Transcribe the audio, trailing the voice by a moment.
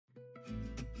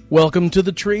Welcome to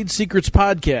the Trade Secrets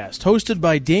Podcast, hosted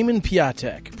by Damon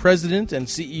Piatek, President and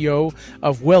CEO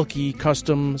of Welke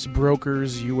Customs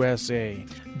Brokers USA.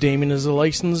 Damon is a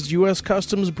licensed U.S.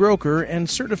 customs broker and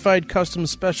certified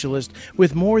customs specialist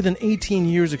with more than 18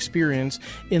 years' experience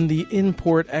in the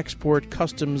import-export,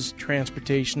 customs,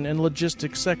 transportation, and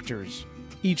logistics sectors.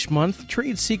 Each month,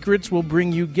 Trade Secrets will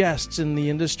bring you guests in the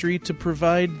industry to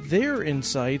provide their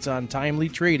insights on timely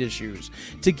trade issues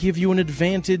to give you an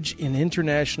advantage in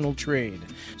international trade.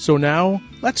 So now,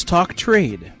 let's talk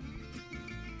trade.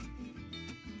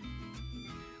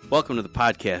 Welcome to the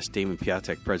podcast, Damon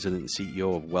Piatek, President and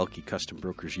CEO of Welke Custom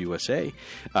Brokers USA.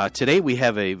 Today we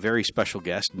have a very special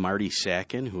guest, Marty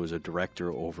Sadkin, who is a director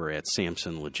over at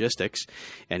Samson Logistics,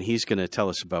 and he's going to tell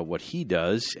us about what he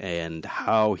does and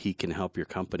how he can help your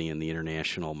company in the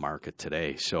international market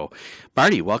today. So,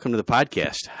 Marty, welcome to the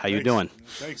podcast. How you doing?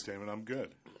 Thanks, Damon. I'm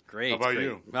good. Great. How about great.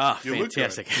 you? Oh, You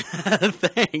fantastic.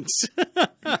 Thanks.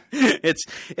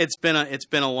 It's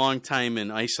been a long time in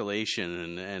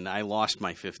isolation, and I lost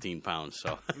my 15 pounds.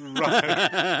 So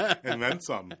Right. And then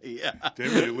some. Yeah.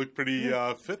 Damon, you look pretty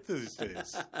fit these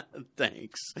days.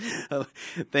 Thanks.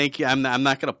 Thank you. I'm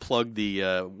not going to plug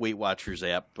the Weight Watchers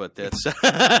app, but that's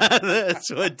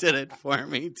that's what did it for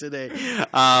me today.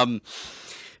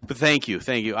 But thank you.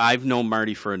 I've known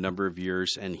Marty for a number of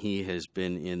years, and he has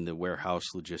been in the warehouse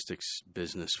logistics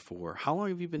business for how long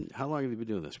have you been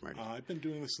doing this, Marty? I've been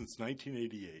doing this since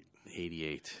 1988.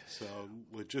 88. So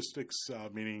logistics,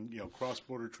 meaning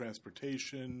cross-border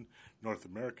transportation, North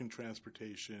American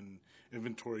transportation,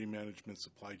 inventory management,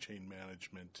 supply chain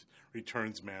management,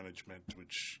 returns management,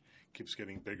 which keeps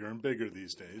getting bigger and bigger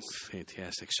these days.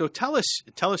 Fantastic. So tell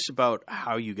us about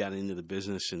how you got into the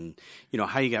business and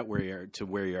how you got where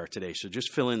you are today. So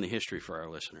just fill in the history for our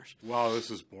listeners. Wow,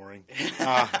 this is boring.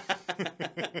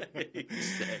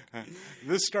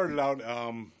 This started out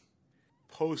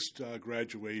post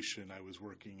graduation. I was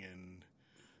working in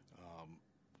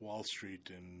Wall Street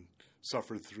and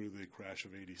suffered through the crash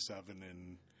of '87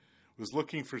 and was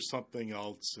looking for something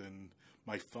else. And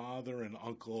my father and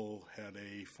uncle had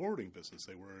a forwarding business.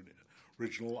 They were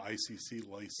original ICC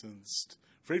licensed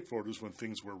freight forwarders when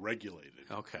things were regulated.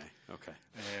 Okay.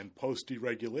 And post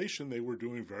deregulation, they were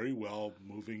doing very well,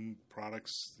 moving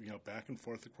products back and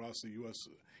forth across the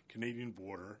U.S.-Canadian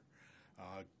border.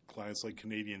 Clients like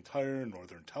Canadian Tire,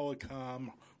 Northern Telecom,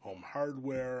 Home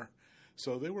Hardware.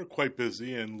 So they were quite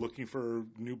busy and looking for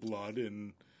new blood,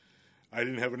 and I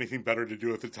didn't have anything better to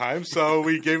do at the time, so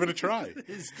we gave it a try.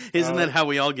 Isn't that how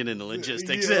we all get into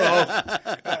logistics?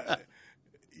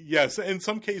 Yes, in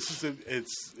some cases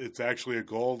it's actually a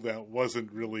goal that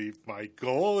wasn't really my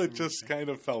goal. It just kind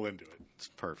of fell into it. It's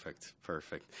perfect.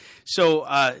 So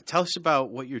tell us about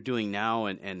what you're doing now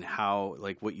and how,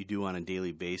 like, what you do on a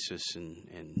daily basis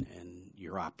and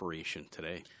your operation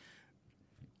today.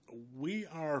 We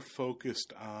are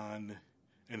focused on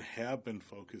and have been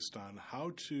focused on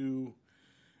how to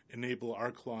enable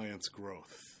our clients'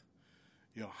 growth.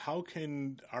 How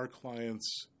can our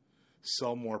clients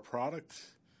sell more product,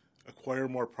 acquire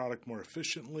more product more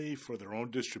efficiently for their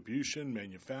own distribution,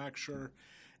 manufacture,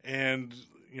 and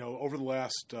over the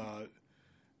last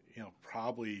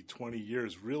probably 20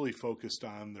 years, really focused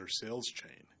on their sales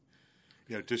chain.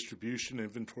 Distribution,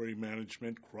 inventory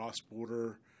management,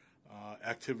 cross-border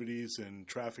activities, and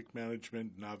traffic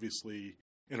management, and obviously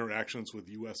interactions with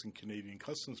U.S. and Canadian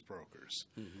customs brokers.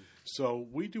 Mm-hmm. So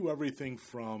we do everything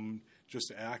from just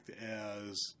act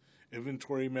as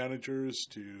inventory managers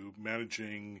to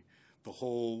managing the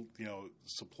whole,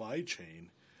 supply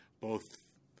chain, both,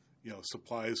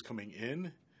 supplies coming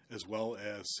in as well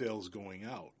as sales going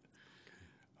out.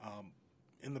 Okay.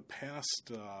 In the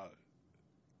past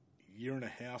year and a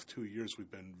half, 2 years, we've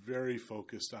been very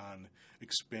focused on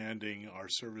expanding our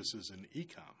services in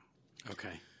e-com.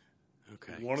 Okay.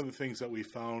 One of the things that we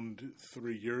found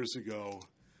 3 years ago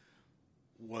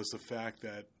was the fact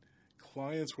that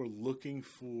clients were looking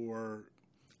for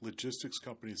logistics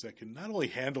companies that can not only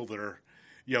handle their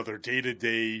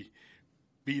day-to-day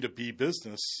B2B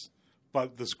business,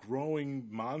 but this growing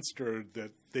monster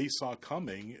that they saw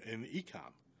coming in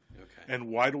e-com. Okay. And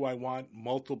why do I want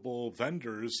multiple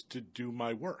vendors to do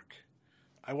my work?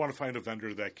 I want to find a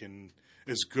vendor that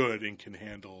is good and can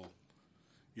handle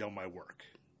my work.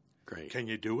 Great. Can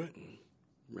you do it?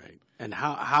 Right. And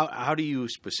how do you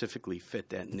specifically fit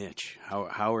that niche?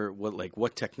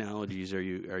 What technologies do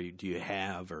you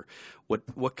have, or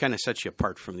what kind of sets you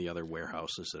apart from the other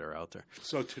warehouses that are out there?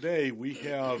 So today we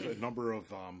have a number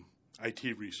of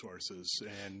IT resources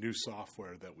and new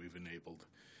software that we've enabled.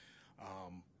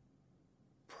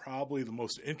 Probably the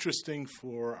most interesting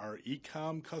for our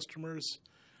e-com customers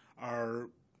are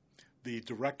the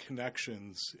direct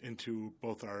connections into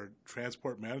both our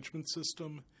transport management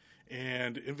system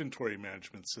and inventory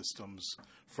management systems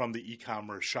from the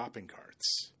e-commerce shopping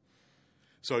carts.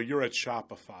 So you're at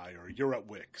Shopify, or you're at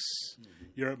Wix,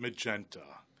 you're at Magenta,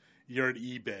 you're at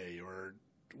eBay, or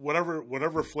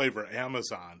whatever flavor,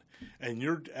 Amazon, and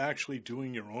you're actually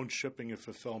doing your own shipping and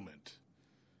fulfillment.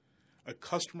 A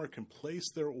customer can place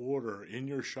their order in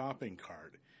your shopping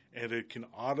cart, and it can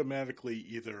automatically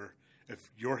either, if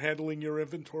you're handling your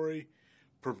inventory,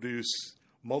 produce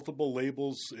multiple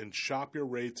labels and shop your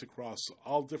rates across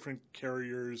all different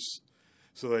carriers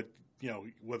so that,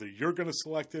 whether you're going to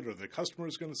select it or the customer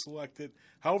is going to select it,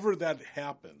 however that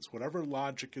happens, whatever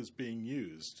logic is being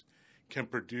used, can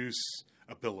produce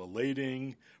a bill of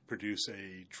lading, produce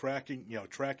a tracking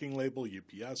label,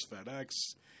 UPS,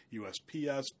 FedEx,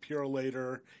 USPS,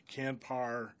 Purolator,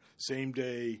 Canpar, same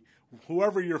day,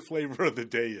 whoever your flavor of the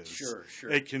day is. Sure.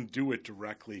 It can do it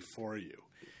directly for you.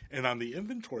 And on the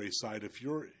inventory side, if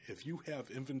you have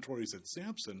inventories at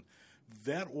Samson,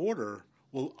 that order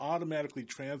will automatically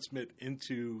transmit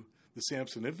into the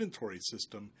Samson inventory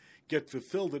system, get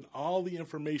fulfilled, and all the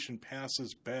information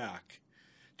passes back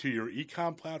to your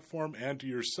e-com platform and to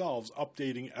yourselves,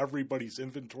 updating everybody's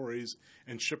inventories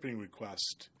and shipping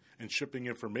request and shipping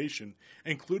information,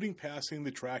 including passing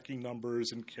the tracking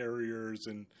numbers and carriers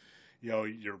and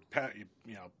your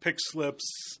pick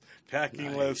slips,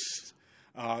 packing lists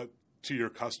to your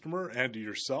customer and to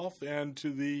yourself and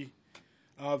to the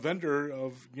vendor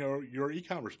of your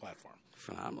e-commerce platform.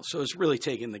 Phenomenal. So it's really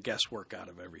taking the guesswork out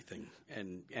of everything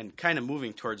and kind of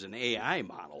moving towards an AI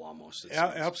model almost.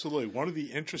 Absolutely. One of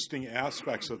the interesting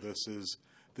aspects of this is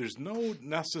there's no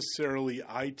necessarily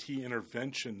IT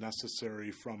intervention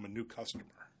necessary from a new customer.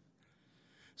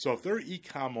 So if they're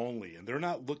e-com only and they're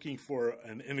not looking for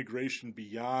an integration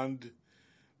beyond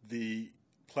the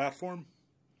platform,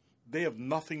 they have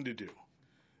nothing to do.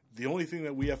 The only thing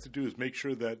that we have to do is make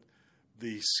sure that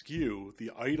the SKU,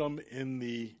 the item in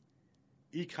the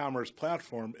e-commerce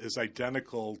platform, is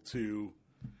identical to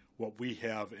what we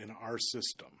have in our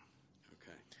system.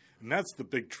 Okay. And that's the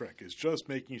big trick, is just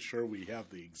making sure we have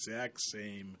the exact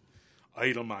same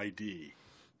item ID.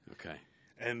 Okay.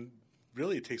 And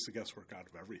really it takes the guesswork out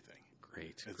of everything.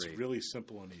 Great. It's really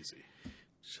simple and easy.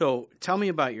 So tell me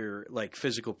about your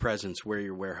physical presence, where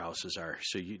your warehouses are.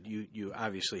 So you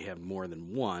obviously have more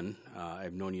than one.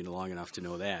 I've known you long enough to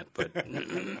know that, but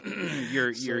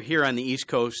you're here on the East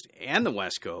Coast and the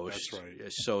West Coast.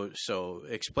 That's right. So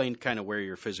explain kind of where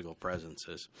your physical presence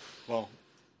is. Well,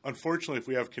 unfortunately, if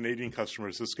we have Canadian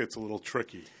customers, this gets a little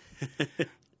tricky.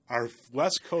 Our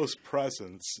West Coast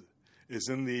presence is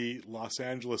in the Los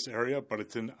Angeles area, but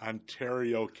it's in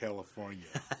Ontario, California.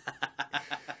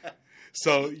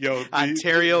 So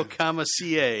Ontario,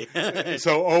 CA.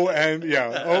 So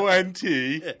ONT,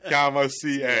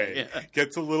 CA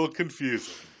gets a little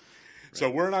confusing. Right. So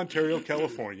we're in Ontario,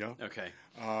 California. Okay.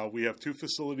 We have 2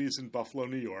 facilities in Buffalo,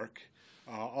 New York.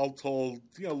 All told,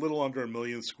 a little under 1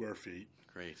 million square feet.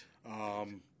 Great.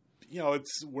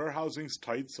 It's warehousing's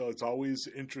tight, so it's always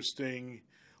interesting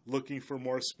looking for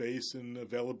more space and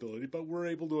availability. But we're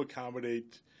able to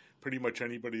accommodate pretty much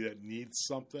anybody that needs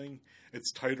something.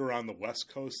 It's tighter on the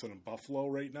West Coast than in Buffalo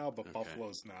right now, but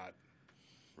Buffalo's not,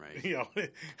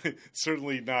 right?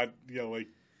 Certainly not, like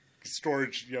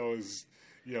storage, is,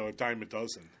 a dime a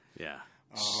dozen. Yeah.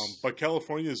 But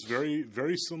California is very,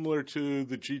 very similar to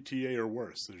the GTA or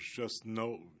worse. There's just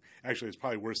actually it's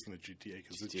probably worse than the GTA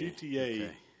because the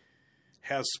GTA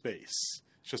has space.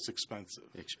 It's just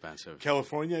expensive.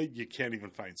 California, you can't even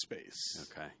find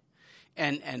space. Okay.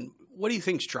 And what do you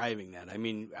think's driving that? I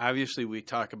mean, obviously we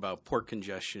talk about port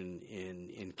congestion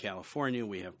in California.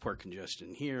 We have port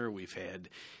congestion here. We've had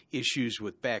issues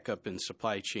with backup in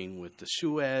supply chain with the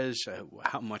Suez.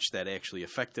 How much that actually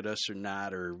affected us or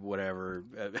not or whatever.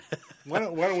 Why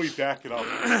don't we back it up?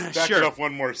 Sure. It up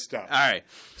one more step. All right.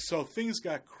 So things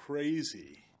got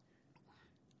crazy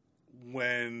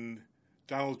when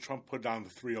Donald Trump put down the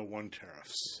 301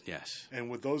 tariffs. Yes. And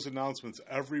with those announcements,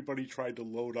 everybody tried to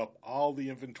load up all the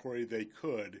inventory they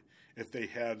could if they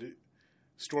had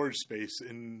storage space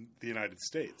in the United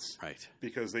States. Right.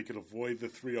 Because they could avoid the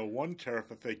 301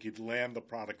 tariff if they could land the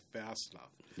product fast enough.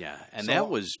 Yeah, and that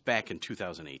was back in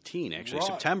 2018, actually, right.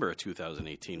 September of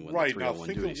 2018 when the 301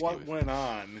 duties came. Now think of what went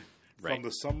on from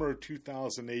the summer of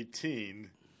 2018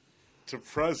 to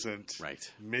present,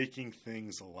 making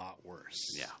things a lot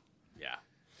worse. Yeah. Yeah.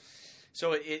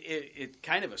 So it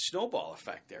kind of a snowball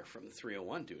effect there from the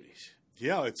 301 duties.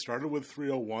 Yeah, it started with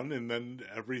 301, and then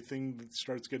everything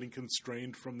starts getting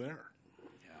constrained from there.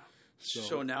 Yeah.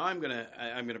 So now I'm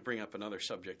gonna bring up another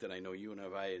subject that I know you and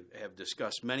I have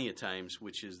discussed many a times,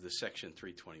 which is the Section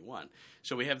 321.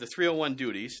 So we have the 301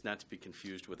 duties, not to be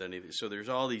confused with any of these. So there's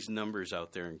all these numbers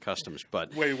out there in customs,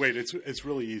 but wait, it's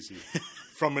really easy.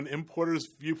 From an importer's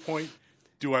viewpoint,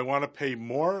 do I want to pay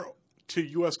more to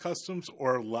U.S. Customs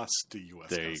or less to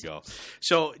U.S. There Customs? you go.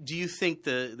 So do you think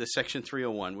the Section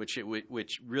 301, which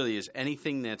really is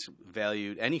anything that's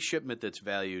valued, any shipment that's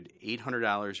valued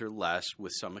 $800 or less,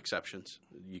 with some exceptions,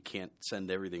 you can't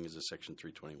send everything as a Section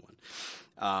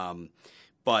 321,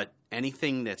 but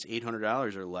anything that's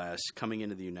 $800 or less coming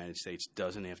into the United States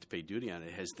doesn't have to pay duty on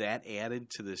it. Has that added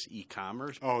to this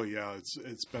e-commerce? Oh, yeah.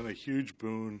 It's been a huge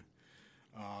boon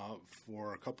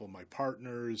for a couple of my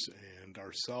partners and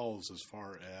ourselves as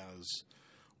far as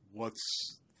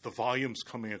what's the volumes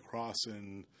coming across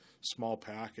in small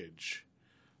package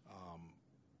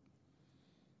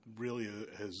really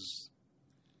has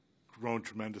grown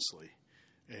tremendously,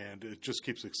 and it just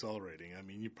keeps accelerating. I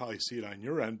mean, you probably see it on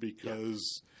your end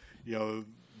because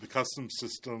the customs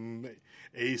system,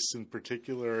 ACE in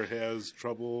particular, has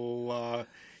trouble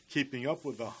keeping up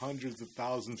with the hundreds of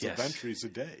thousands of entries a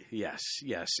day. Yes.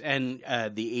 And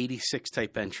the 86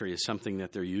 type entry is something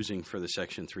that they're using for the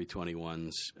Section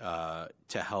 321s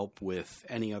to help with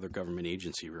any other government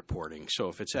agency reporting. So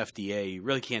if it's FDA, you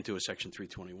really can't do a Section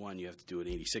 321. You have to do an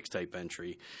 86 type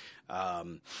entry.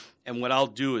 And what I'll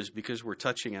do is, because we're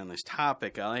touching on this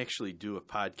topic, I'll actually do a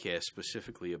podcast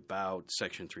specifically about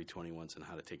Section 321s and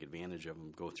how to take advantage of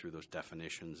them, go through those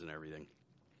definitions and everything.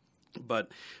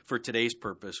 But for today's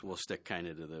purpose, we'll stick kind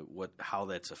of to how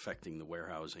that's affecting the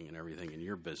warehousing and everything in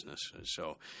your business.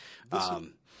 So,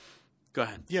 go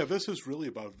ahead. Yeah, this is really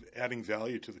about adding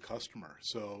value to the customer.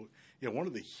 So, one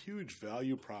of the huge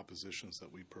value propositions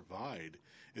that we provide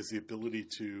is the ability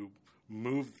to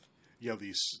move,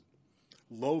 these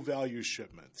low-value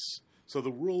shipments. So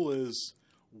the rule is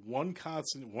one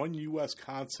U.S.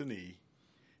 consignee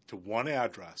to one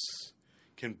address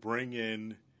can bring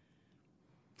in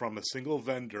from a single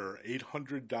vendor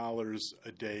 $800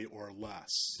 a day or less.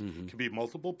 Mm-hmm. It can be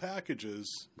multiple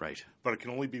packages, right? But it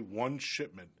can only be one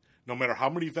shipment. No matter how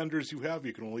many vendors you have,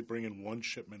 you can only bring in one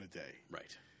shipment a day.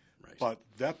 Right. But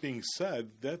that being said,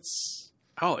 that's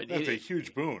a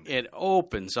huge boon. It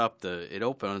opens up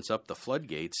the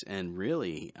floodgates, and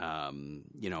really,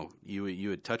 you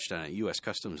had touched on it. U.S.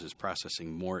 Customs is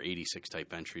processing more 86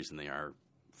 type entries than they are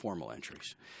formal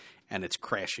entries, and it's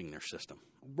crashing their system.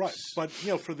 Right, but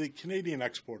for the Canadian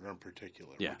exporter in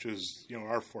particular, which is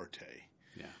our forte,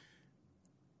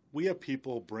 we have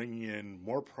people bringing in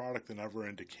more product than ever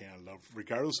into Canada,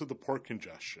 regardless of the port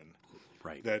congestion.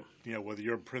 Right. That whether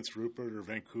you're in Prince Rupert or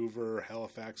Vancouver, or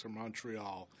Halifax or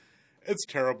Montreal, it's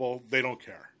terrible. They don't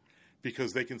care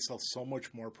because they can sell so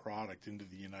much more product into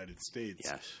the United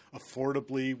States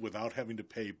affordably without having to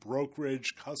pay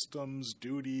brokerage, customs,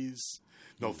 duties.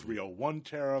 No 301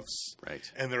 tariffs.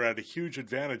 Right. And they're at a huge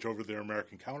advantage over their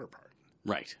American counterpart.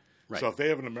 Right. So if they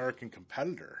have an American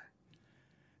competitor,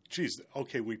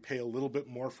 we pay a little bit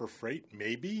more for freight?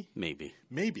 Maybe.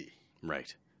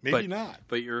 Right. Maybe not.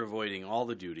 But you're avoiding all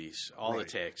the duties, all the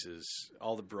taxes,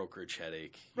 all the brokerage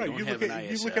headache. You look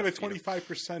at a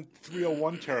 25%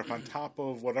 301 tariff on top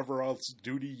of whatever else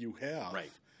duty you have.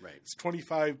 Right. It's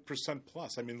 25%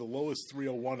 plus. I mean, the lowest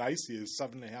 301 I see is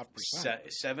 7.5%.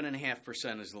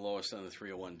 7.5% is the lowest on the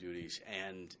 301 duties.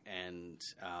 And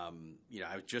I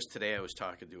was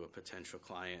talking to a potential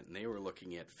client, and they were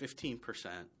looking at 15%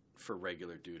 for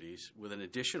regular duties with an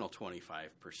additional 25%.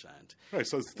 Right,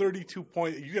 so it's 32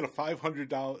 point. You get a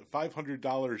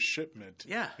 $500 shipment,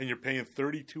 and you're paying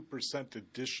 32%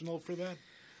 additional for that.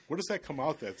 What does that come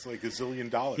out? That's like $1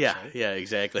 zillion. Yeah, right? Yeah,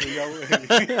 exactly.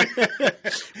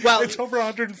 Well, it's over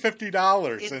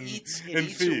 $150 in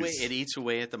fees. It eats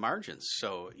away at the margins.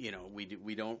 So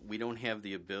we don't have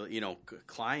the ability.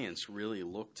 Clients really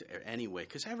look to anyway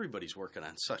because everybody's working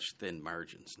on such thin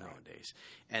margins nowadays,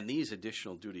 and these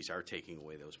additional duties are taking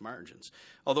away those margins.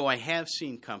 Although I have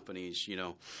seen companies,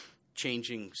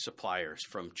 changing suppliers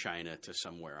from China to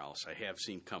somewhere else. I have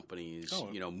seen companies,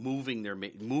 moving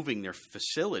their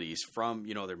facilities from,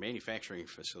 their manufacturing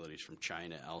facilities from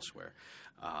China elsewhere.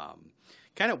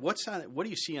 Kind of what do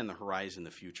you see on the horizon in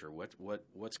the future?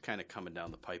 What's kind of coming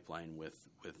down the pipeline with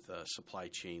supply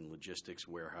chain, logistics,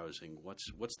 warehousing?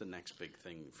 What's the next big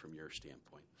thing from your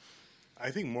standpoint?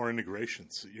 I think more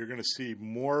integrations. You're going to see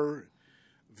more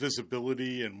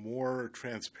visibility and more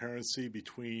transparency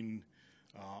between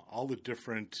all the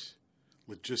different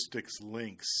logistics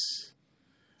links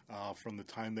from the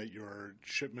time that your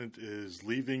shipment is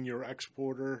leaving your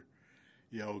exporter,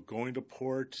 going to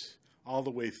port, all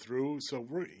the way through. So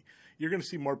you're going to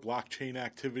see more blockchain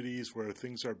activities where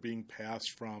things are being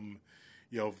passed from,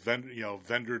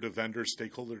 vendor to vendor,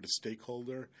 stakeholder to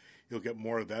stakeholder. You'll get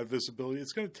more of that visibility.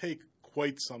 It's going to take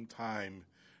quite some time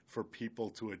for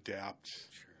people to adapt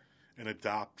and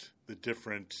adopt the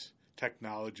different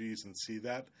technologies and see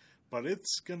that. But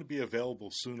it's going to be available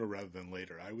sooner rather than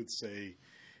later. I would say,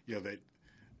 that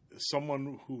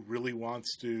someone who really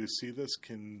wants to see this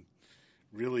can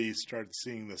really start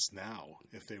seeing this now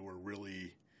if they were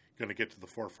really going to get to the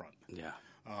forefront. Yeah.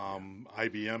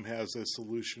 IBM has a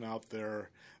solution out there.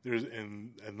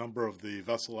 And a number of the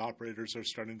vessel operators are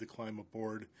starting to climb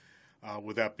aboard.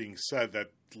 With that being said,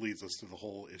 that leads us to the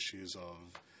whole issues of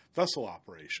vessel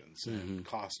operations and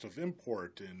cost of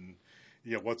import and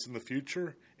what's in the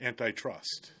future?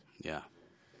 Antitrust. Yeah.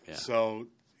 So,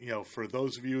 for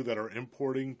those of you that are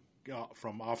importing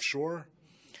from offshore,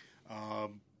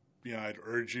 I'd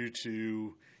urge you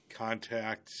to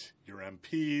contact your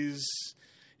MPs,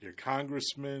 your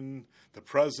congressman, the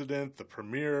president, the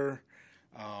premier,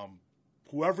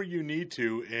 whoever you need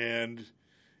to, and,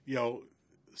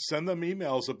 send them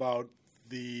emails about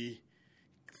the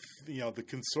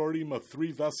consortium of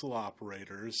 3 vessel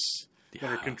operators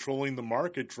that are controlling the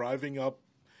market, driving up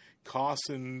costs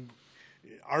and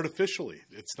artificially.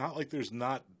 It's not like there's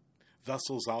not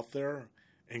vessels out there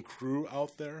and crew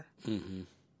out there. Mm-hmm.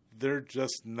 They're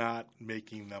just not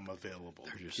making them available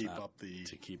to keep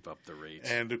up the rates.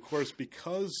 And of course,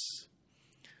 because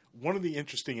one of the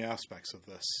interesting aspects of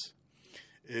this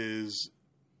is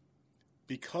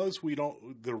because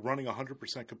they're running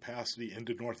 100% capacity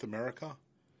into North America.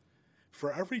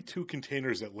 For every 2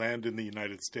 containers that land in the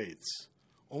United States,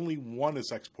 only 1 is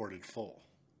exported full.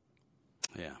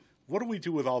 Yeah. What do we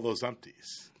do with all those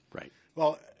empties? Right.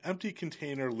 Well, empty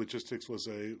container logistics was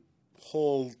a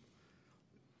whole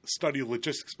study of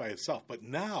logistics by itself. But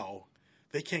now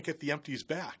they can't get the empties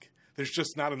back. There's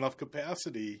just not enough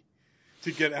capacity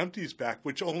to get empties back,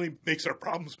 which only makes our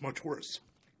problems much worse.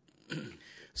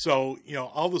 So,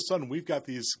 all of a sudden we've got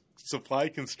these supply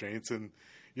constraints and,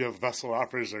 vessel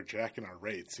operators are jacking our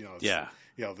rates.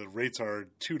 The rates are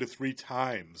 2 to 3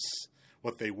 times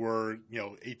what they were,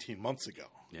 18 months ago.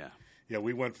 Yeah.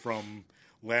 We went from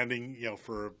landing,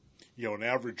 for, an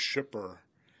average shipper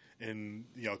in,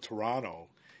 Toronto,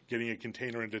 getting a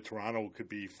container into Toronto could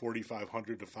be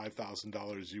 $4,500 to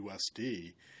 $5,000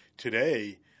 USD.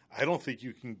 Today, I don't think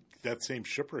that same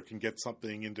shipper can get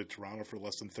something into Toronto for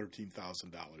less than $13,000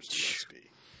 USD.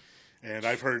 And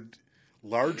I've heard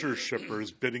larger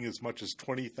shippers bidding as much as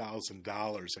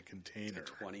 $20,000 a container.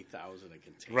 $20,000 a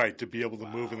container. Right, to be able to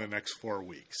move in the next 4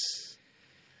 weeks.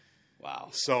 Wow.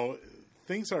 So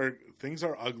things are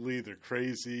ugly, they're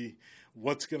crazy.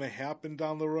 What's going to happen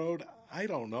down the road? I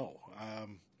don't know.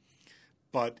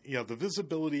 But, the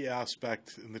visibility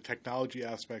aspect and the technology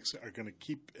aspects are going to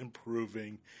keep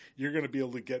improving. You're going to be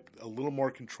able to get a little more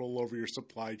control over your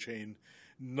supply chain,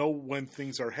 know when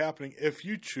things are happening if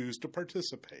you choose to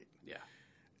participate. Yeah.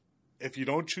 If you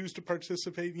don't choose to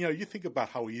participate, you think about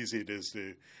how easy it is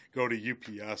to go to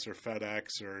UPS or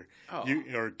FedEx or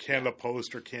Canada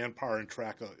Post or Canpar and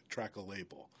track a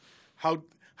label.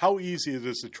 How easy it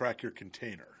is to track your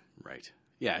container. Right.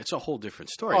 Yeah, it's a whole different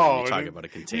story when you talk about a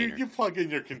container. You plug in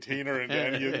your container and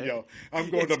then I'm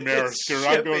going to Maersk or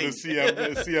I'm going to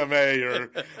CMA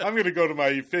or I'm going to go to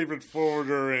my favorite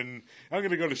forwarder and I'm going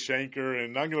to go to Schenker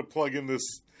and I'm going to plug in this,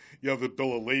 the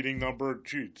bill of lading number.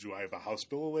 Gee, do I have a house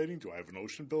bill of lading? Do I have an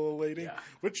ocean bill of lading? Yeah.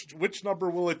 Which number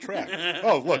will it track?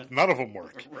 Oh, look, none of them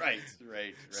work. Right.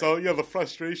 So, the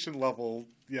frustration level,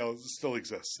 still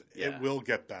exists. Yeah. It will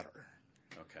get better.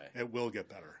 Okay. It will get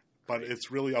better. But it's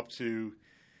really up to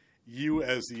you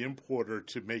as the importer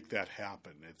to make that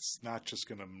happen. It's not just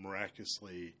going to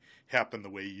miraculously happen the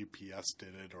way UPS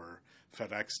did it or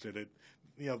FedEx did it.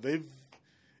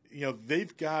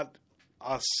 They've got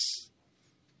us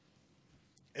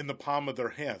in the palm of their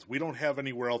hands. We don't have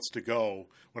anywhere else to go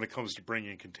when it comes to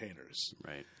bringing containers.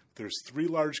 Right. There's 3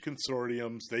 large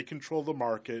consortiums. They control the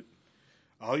market.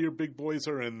 All your big boys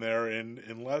are in there, and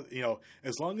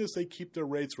as long as they keep their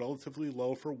rates relatively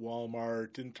low for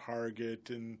Walmart and Target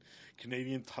and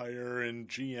Canadian Tire and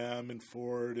GM and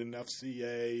Ford and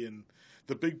FCA and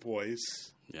the big boys,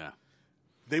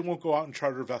 they won't go out and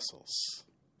charter vessels.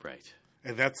 Right.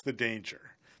 And that's the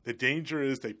danger. The danger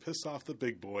is they piss off the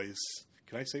big boys.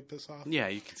 Can I say piss off? Yeah,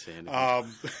 you can say it.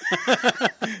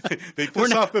 They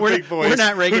piss off the big boys. We're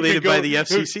not regulated by the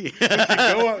FCC.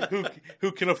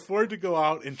 Who can afford to go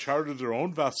out and charter their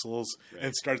own vessels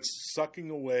and start sucking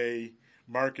away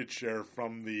market share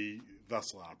from the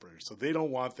vessel operators. So they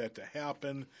don't want that to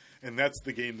happen, and that's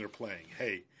the game they're playing.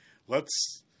 Hey,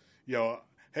 let's,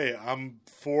 hey, I'm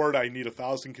Ford, I need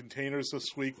 1,000 containers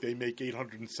this week. They make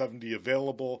 870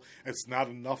 available. It's not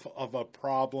enough of a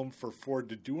problem for Ford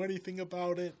to do anything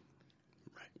about it.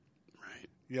 Right.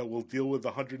 Yeah, we'll deal with the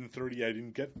 130 I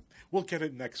didn't get. We'll get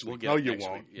it next week. We'll No, you next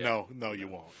won't. week. Yeah. No, you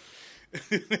won't.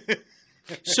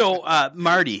 So,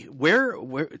 Marty, where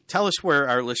tell us where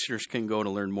our listeners can go to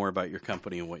learn more about your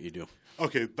company and what you do.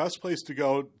 Okay, best place to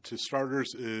go to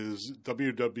starters is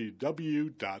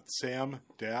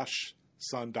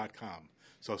www.sam-sun.com.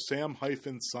 So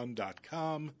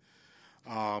sam-sun.com.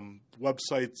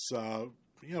 Website's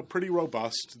pretty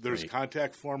robust. There's a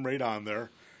contact form right on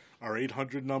there. Our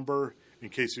 800 number, in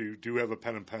case you do have a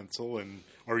pen and pencil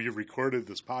or you've recorded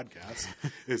this podcast,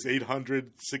 is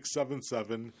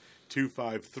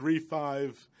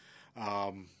 800-677-2535.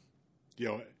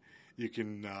 You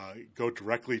can go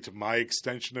directly to my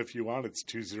extension if you want. It's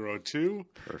 202.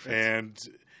 Perfect. And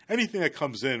anything that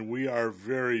comes in, we are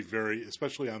very, very,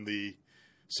 especially on the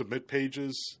submit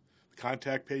pages,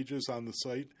 contact pages on the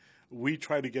site, we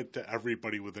try to get to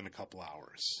everybody within a couple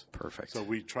hours. Perfect. So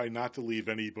we try not to leave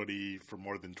anybody for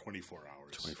more than 24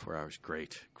 hours. 24 hours,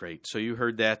 great. So you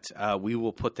heard that. We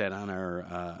will put that on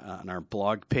our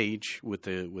blog page with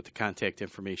the contact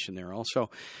information there. Also,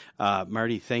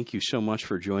 Marty, thank you so much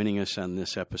for joining us on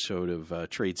this episode of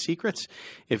Trade Secrets.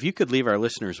 If you could leave our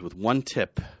listeners with one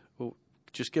tip,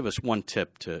 just give us one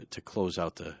tip to close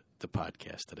out the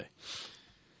podcast today.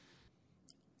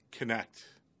 Connect.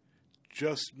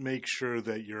 Just make sure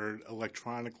that you're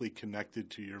electronically connected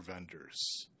to your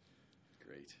vendors.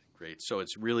 Great. So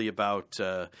it's really about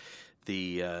the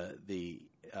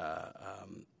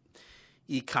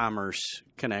e-commerce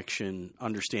connection,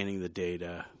 understanding the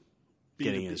data,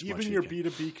 getting as much. Even your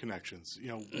B2B connections.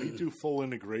 We do full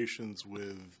integrations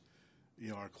with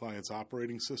our clients'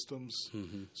 operating systems.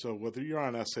 Mm-hmm. So whether you're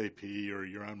on SAP or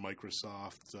you're on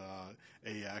Microsoft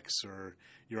AX or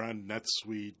you're on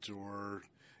NetSuite or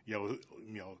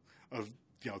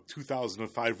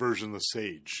 2005 version of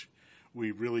Sage,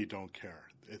 we really don't care.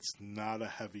 It's not a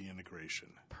heavy integration.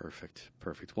 Perfect.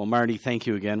 Well, Marty, thank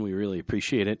you again. We really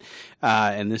appreciate it.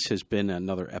 And this has been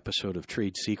another episode of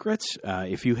Trade Secrets.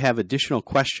 If you have additional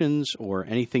questions or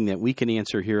anything that we can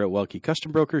answer here at Welke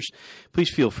Custom Brokers, please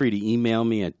feel free to email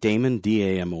me at Damon,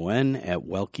 D-A-M-O-N, at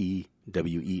Welke,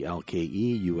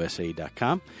 W-E-L-K-E,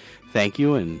 USA.com. Thank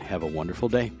you and have a wonderful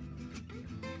day.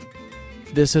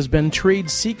 This has been Trade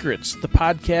Secrets, the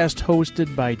podcast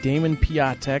hosted by Damon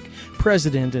Piatek,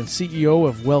 President and CEO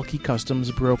of Welke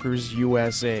Customs Brokers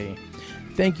USA.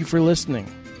 Thank you for listening.